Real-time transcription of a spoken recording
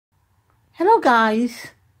Hello guys,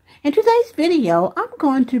 in today's video I'm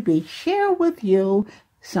going to be sharing with you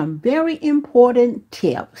some very important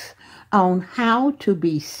tips on how to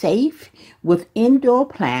be safe with indoor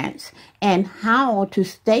plants and how to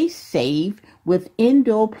stay safe with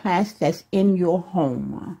indoor plants that's in your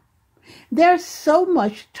home. There's so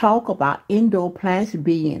much talk about indoor plants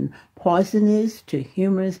being poisonous to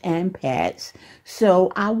humans and pets,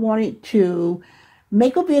 so I wanted to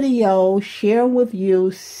make a video sharing with you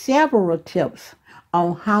several tips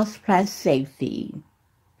on houseplant safety.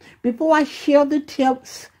 Before I share the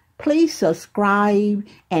tips, please subscribe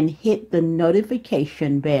and hit the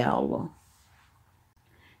notification bell.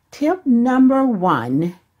 Tip number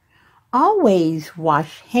 1. Always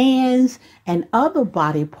wash hands and other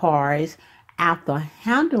body parts after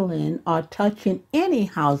handling or touching any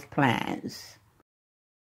houseplants.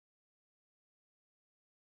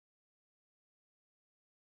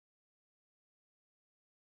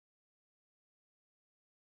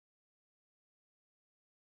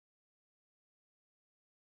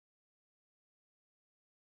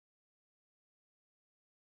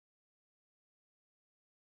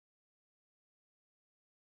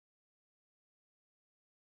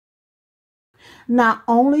 Not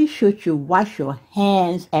only should you wash your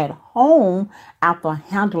hands at home after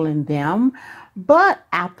handling them, but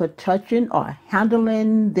after touching or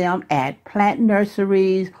handling them at plant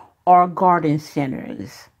nurseries or garden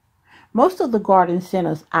centers. Most of the garden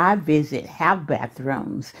centers I visit have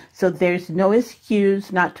bathrooms, so there's no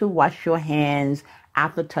excuse not to wash your hands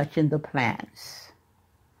after touching the plants.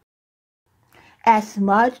 As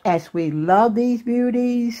much as we love these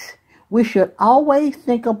beauties, we should always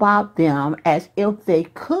think about them as if they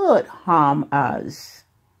could harm us.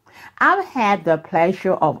 I've had the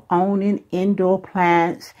pleasure of owning indoor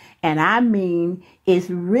plants, and I mean, it's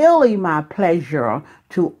really my pleasure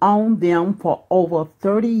to own them for over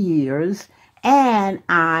 30 years, and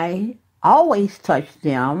I always touch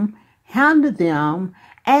them, handle them,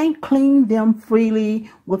 and clean them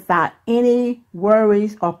freely without any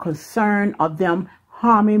worries or concern of them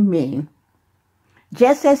harming me.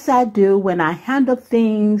 Just as I do when I handle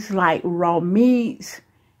things like raw meats,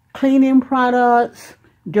 cleaning products,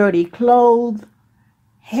 dirty clothes,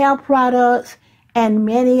 hair products, and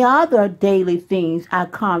many other daily things I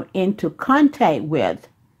come into contact with.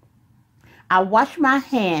 I wash my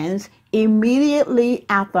hands immediately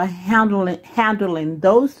after handling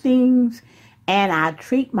those things, and I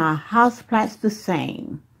treat my houseplants the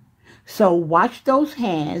same. So wash those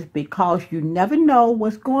hands because you never know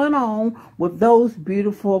what's going on with those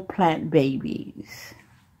beautiful plant babies.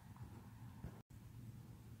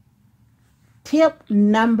 Tip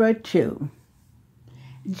number 2.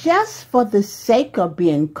 Just for the sake of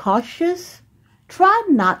being cautious, try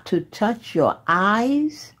not to touch your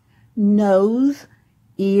eyes, nose,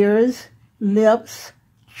 ears, lips,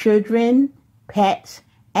 children, pets,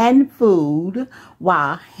 and food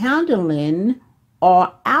while handling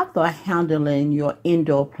or after handling your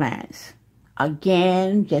indoor plants.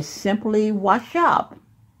 Again, just simply wash up.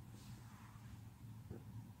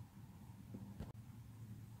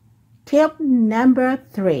 Tip number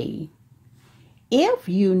 3. If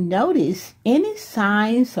you notice any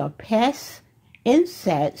signs of pests,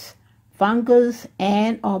 insects, fungus,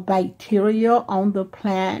 and or bacteria on the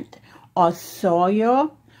plant or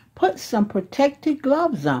soil, put some protective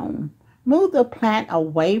gloves on. Move the plant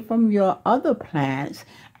away from your other plants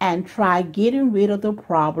and try getting rid of the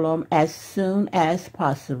problem as soon as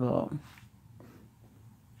possible.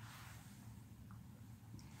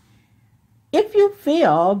 If you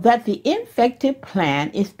feel that the infected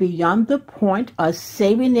plant is beyond the point of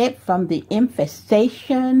saving it from the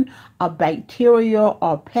infestation of bacteria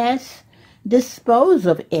or pests, dispose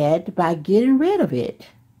of it by getting rid of it.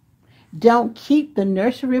 Don't keep the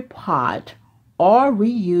nursery pot or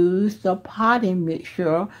reuse the potting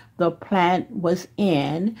mixture the plant was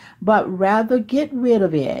in, but rather get rid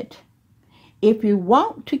of it. If you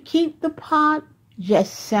want to keep the pot,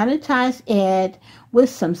 just sanitize it with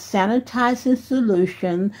some sanitizing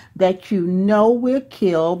solution that you know will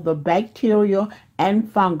kill the bacteria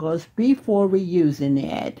and fungus before reusing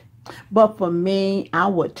it. But for me, I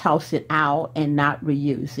would toss it out and not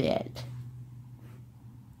reuse it.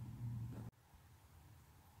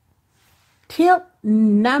 Tip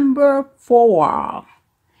number 4.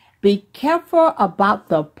 Be careful about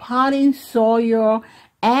the potting soil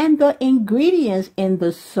and the ingredients in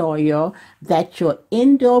the soil that your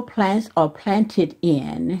indoor plants are planted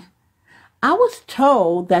in. I was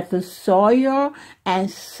told that the soil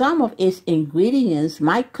and some of its ingredients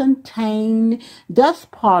might contain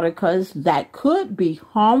dust particles that could be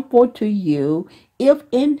harmful to you if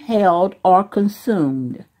inhaled or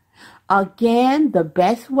consumed. Again, the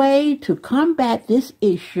best way to combat this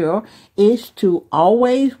issue is to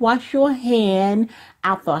always wash your hand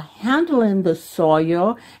after handling the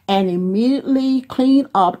soil and immediately clean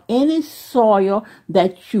up any soil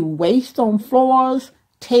that you waste on floors,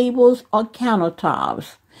 tables, or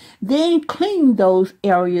countertops. Then clean those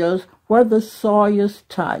areas where the soils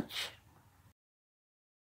touch.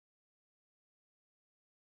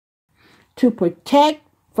 To protect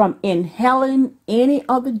from inhaling any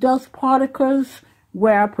of the dust particles,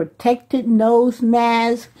 wear protected nose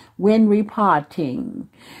masks when repotting.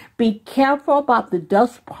 Be careful about the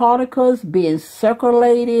dust particles being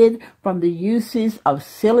circulated from the uses of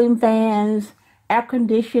ceiling fans, air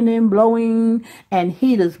conditioning blowing, and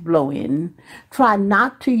heaters blowing. Try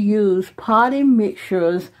not to use potting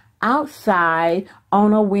mixtures outside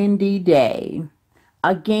on a windy day.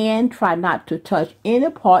 Again, try not to touch any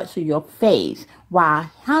parts of your face while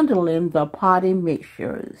handling the potting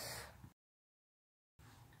mixtures.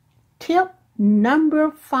 Tip number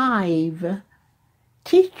 5.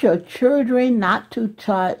 Teach your children not to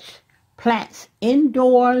touch plants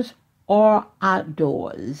indoors or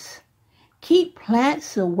outdoors. Keep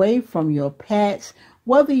plants away from your pets,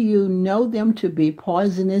 whether you know them to be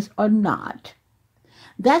poisonous or not.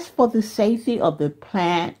 That's for the safety of the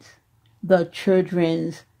plants, the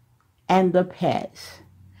children's, and the pets.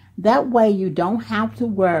 That way you don't have to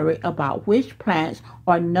worry about which plants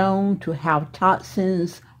are known to have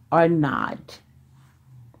toxins or not.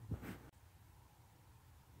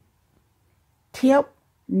 Tip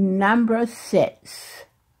number 6.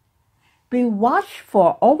 Be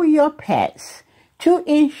watchful over your pets to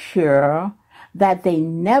ensure that they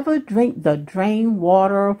never drink the drain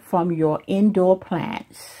water from your indoor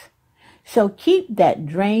plants. So keep that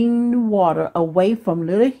drained water away from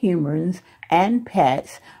little humans and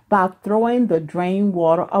pets by throwing the drained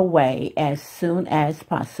water away as soon as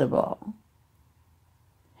possible.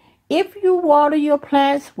 If you water your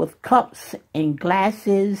plants with cups and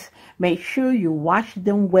glasses, make sure you wash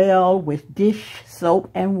them well with dish soap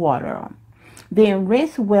and water. Then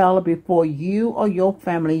rinse well before you or your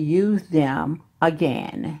family use them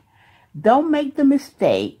again. Don't make the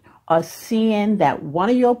mistake of seeing that one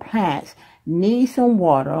of your plants needs some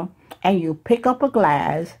water and you pick up a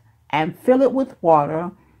glass and fill it with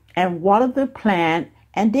water and water the plant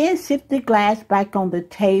and then sit the glass back on the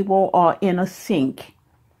table or in a sink.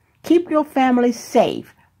 Keep your family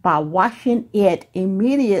safe by washing it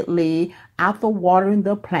immediately after watering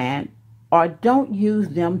the plant, or don't use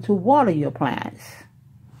them to water your plants.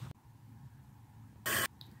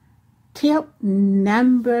 Tip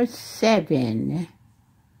number 7.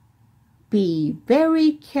 Be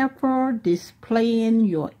very careful displaying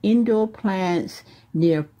your indoor plants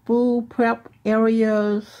near food prep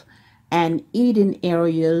areas and eating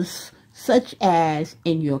areas, such as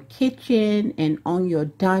in your kitchen and on your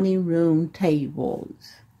dining room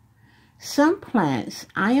tables. Some plants,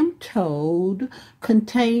 I am told,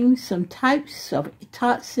 contain some types of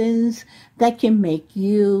toxins that can make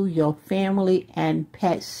you, your family, and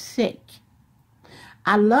pets sick.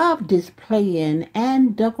 I love displaying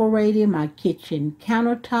and decorating my kitchen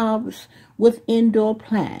countertops with indoor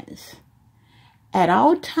plants. At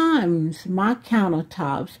all times, my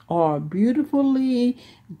countertops are beautifully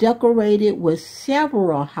decorated with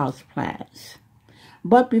several houseplants.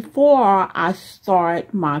 But before I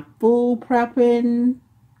start my food prepping,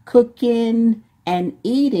 cooking, and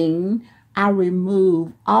eating, I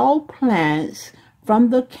remove all plants from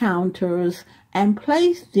the counters and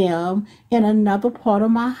place them in another part of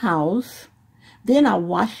my house. Then I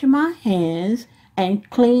wash my hands and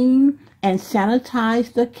clean and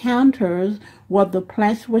sanitize the counters where the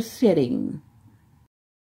plants were sitting.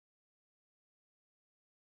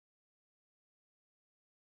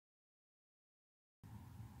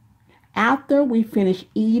 After we finish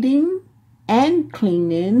eating and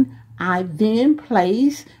cleaning, I then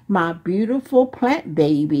place my beautiful plant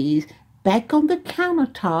babies back on the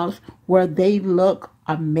countertops where they look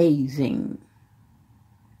amazing.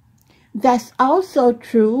 That's also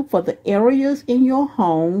true for the areas in your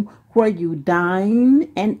home where you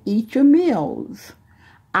dine and eat your meals.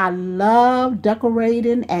 I love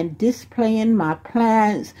decorating and displaying my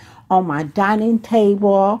plants on my dining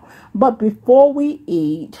table, but before we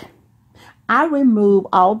eat, I remove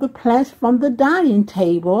all the plants from the dining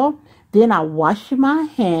table. Then I wash my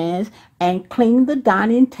hands and clean the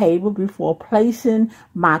dining table before placing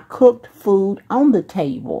my cooked food on the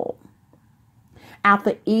table.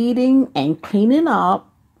 After eating and cleaning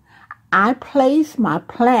up, I place my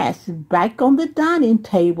plants back on the dining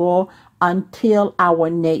table until our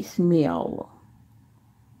next meal.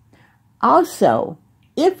 Also,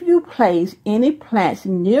 If you place any plants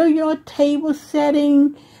near your table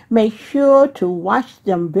setting, make sure to wash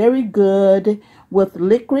them very good with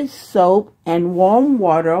liquid soap and warm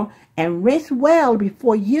water and rinse well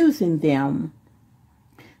before using them.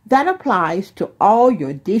 That applies to all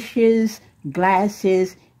your dishes,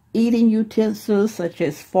 glasses, eating utensils such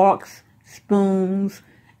as forks, spoons,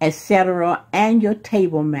 etc., and your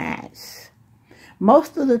table mats.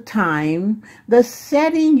 Most of the time, the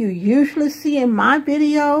setting you usually see in my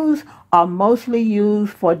videos are mostly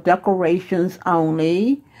used for decorations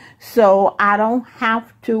only, so I don't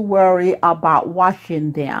have to worry about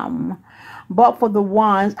washing them. But for the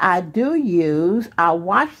ones I do use, I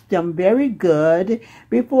wash them very good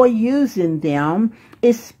before using them,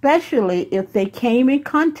 especially if they came in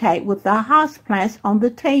contact with the houseplants on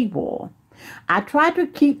the table. I try to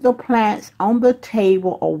keep the plants on the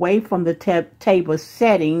table away from the table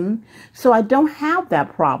setting so I don't have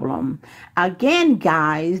that problem. Again,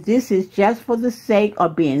 guys, this is just for the sake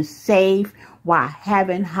of being safe while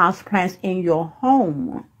having houseplants in your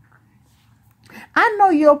home. I know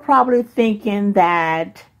you're probably thinking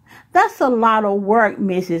that's a lot of work,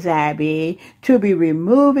 Mrs. Abby, to be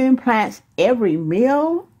removing plants every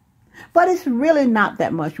meal. But it's really not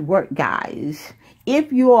that much work, guys.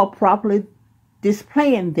 If you are properly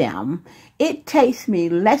displaying them, it takes me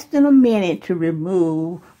less than a minute to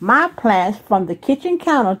remove my plants from the kitchen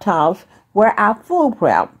countertops where I food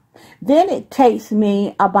prep. Then it takes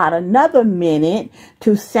me about another minute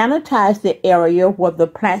to sanitize the area where the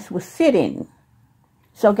plants were sitting.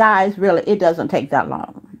 So guys, really, it doesn't take that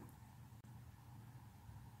long.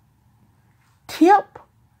 Tip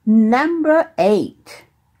number 8.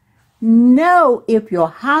 Know if your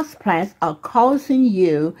houseplants are causing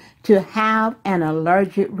you to have an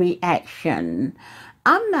allergic reaction.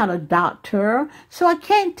 I'm not a doctor, so I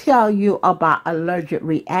can't tell you about allergic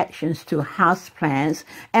reactions to houseplants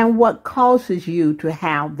and what causes you to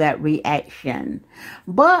have that reaction.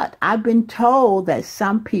 But I've been told that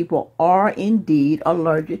some people are indeed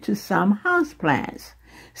allergic to some houseplants.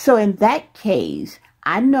 So in that case,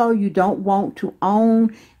 I know you don't want to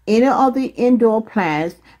own any of the indoor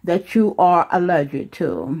plants that you are allergic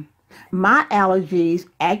to. My allergies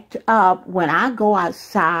act up when I go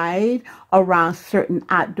outside around certain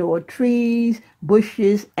outdoor trees,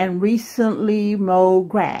 bushes, and recently mowed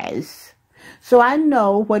grass. So I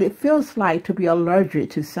know what it feels like to be allergic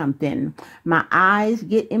to something. My eyes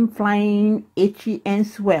get inflamed, itchy, and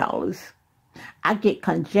swells. I get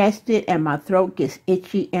congested and my throat gets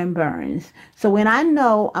itchy and burns. So when I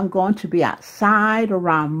know I'm going to be outside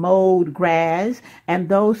around mowed grass and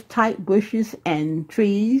those tight bushes and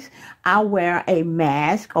trees, I wear a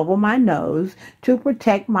mask over my nose to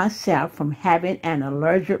protect myself from having an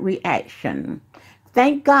allergic reaction.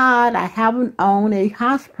 Thank God I haven't owned a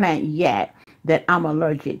houseplant yet that I'm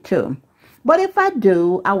allergic to. But if I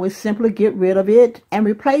do, I will simply get rid of it and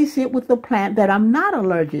replace it with a plant that I'm not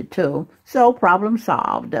allergic to. So problem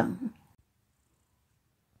solved.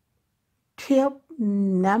 Tip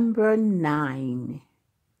number 9.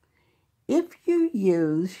 If you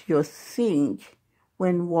use your sink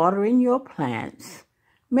when watering your plants,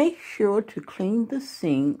 make sure to clean the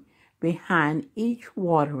sink behind each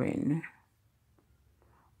watering.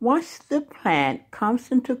 Once the plant comes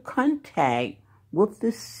into contact with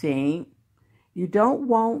the sink, you don't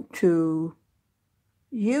want to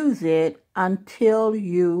use it until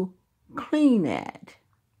you clean it.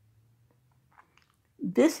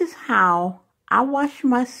 This is how I wash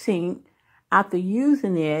my sink after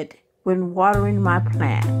using it when watering my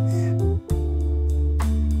plants.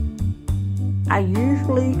 I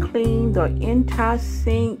usually clean the entire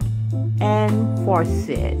sink and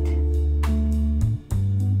faucet.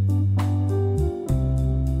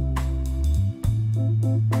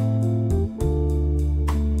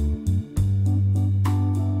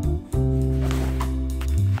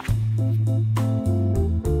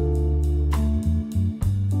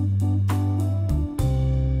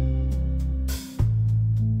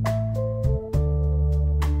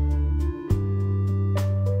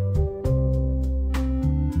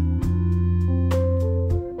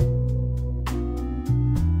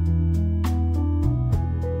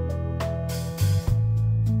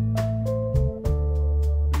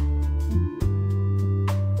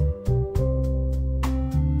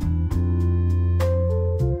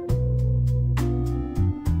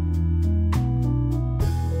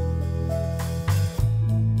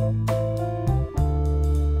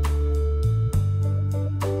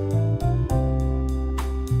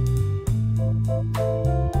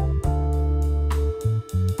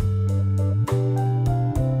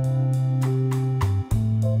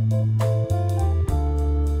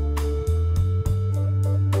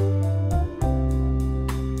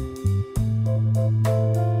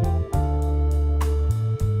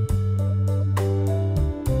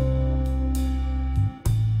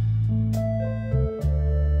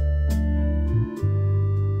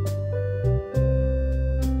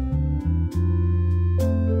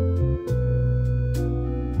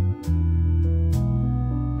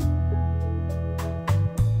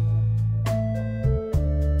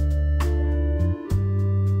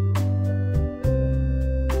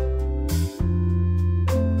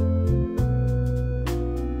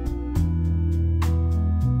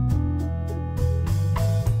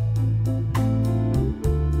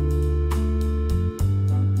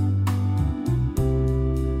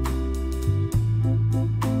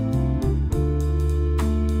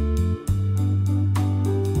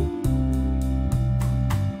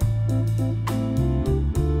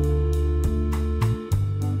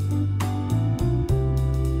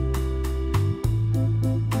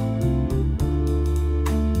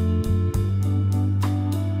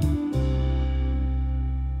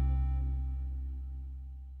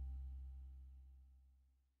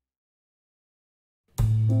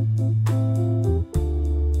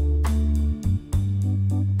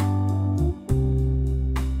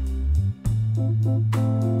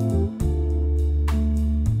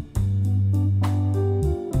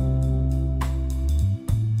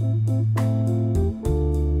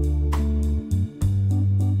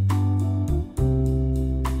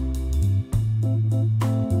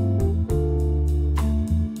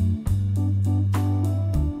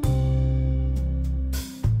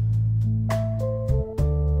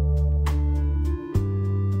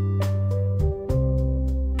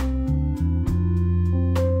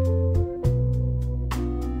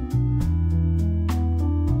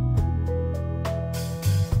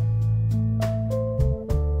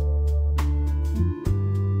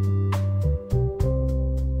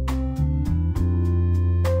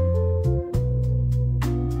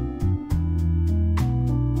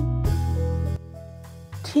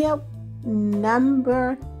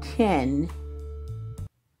 Number 10,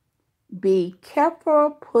 be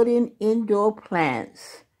careful putting indoor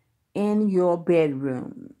plants in your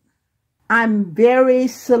bedroom. I'm very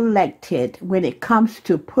selected when it comes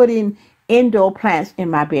to putting indoor plants in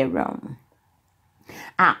my bedroom.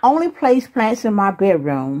 I only place plants in my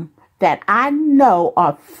bedroom that I know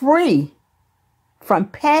are free from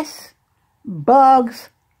pests, bugs,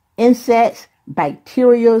 insects,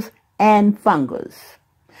 bacteria, and fungus.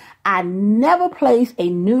 I never place a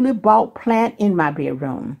newly bought plant in my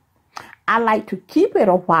bedroom. I like to keep it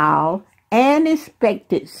a while and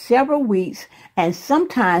inspect it several weeks and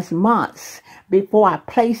sometimes months before I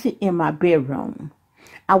place it in my bedroom.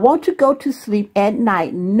 I want to go to sleep at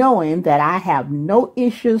night knowing that I have no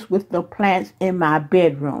issues with the plants in my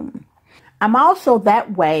bedroom. I'm also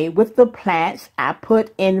that way with the plants I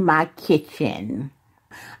put in my kitchen.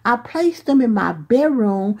 I place them in my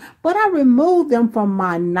bedroom, but I remove them from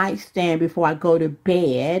my nightstand before I go to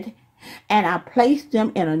bed. And I place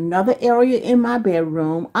them in another area in my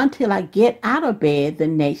bedroom until I get out of bed the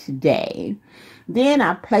next day. Then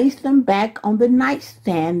I place them back on the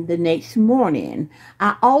nightstand the next morning.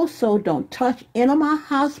 I also don't touch any of my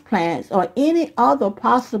houseplants or any other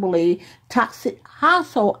possibly toxic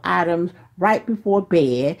household items right before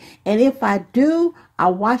bed. And if I do, I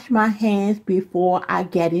wash my hands before I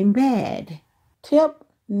get in bed. Tip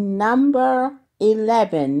number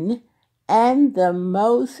 11. And the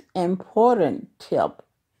most important tip,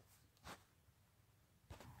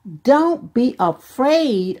 don't be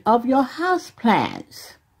afraid of your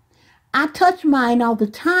houseplants. I touch mine all the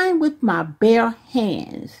time with my bare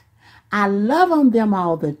hands. I love on them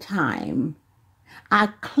all the time. I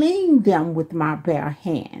clean them with my bare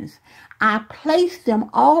hands. I place them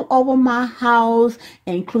all over my house,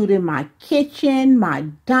 including my kitchen, my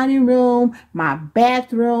dining room, my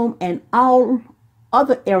bathroom, and all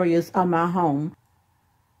other areas of my home.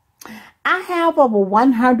 I have over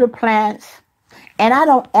 100 plants, and I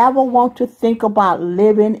don't ever want to think about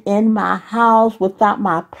living in my house without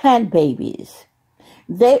my plant babies.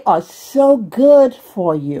 They are so good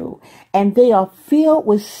for you, and they are filled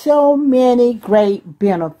with so many great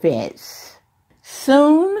benefits.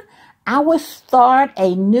 Soon, I will start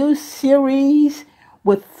a new series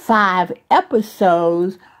with 5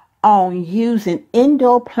 episodes on using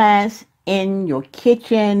indoor plants in your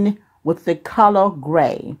kitchen with the color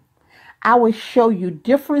gray. I will show you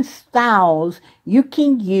different styles you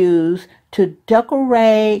can use to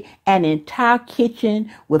decorate an entire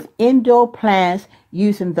kitchen with indoor plants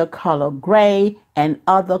using the color gray and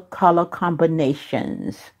other color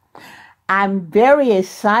combinations. I'm very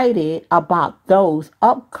excited about those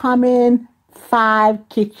upcoming 5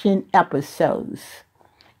 kitchen episodes.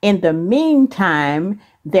 In the meantime,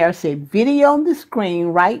 there's a video on the screen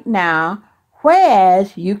right now where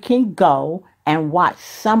you can go and watch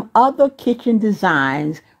some other kitchen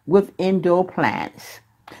designs with indoor plants.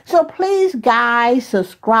 So please, guys,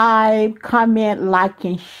 subscribe, comment, like,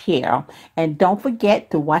 and share. And don't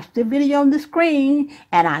forget to watch the video on the screen.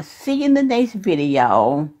 And I'll see you in the next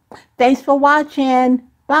video. Thanks for watching.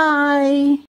 Bye.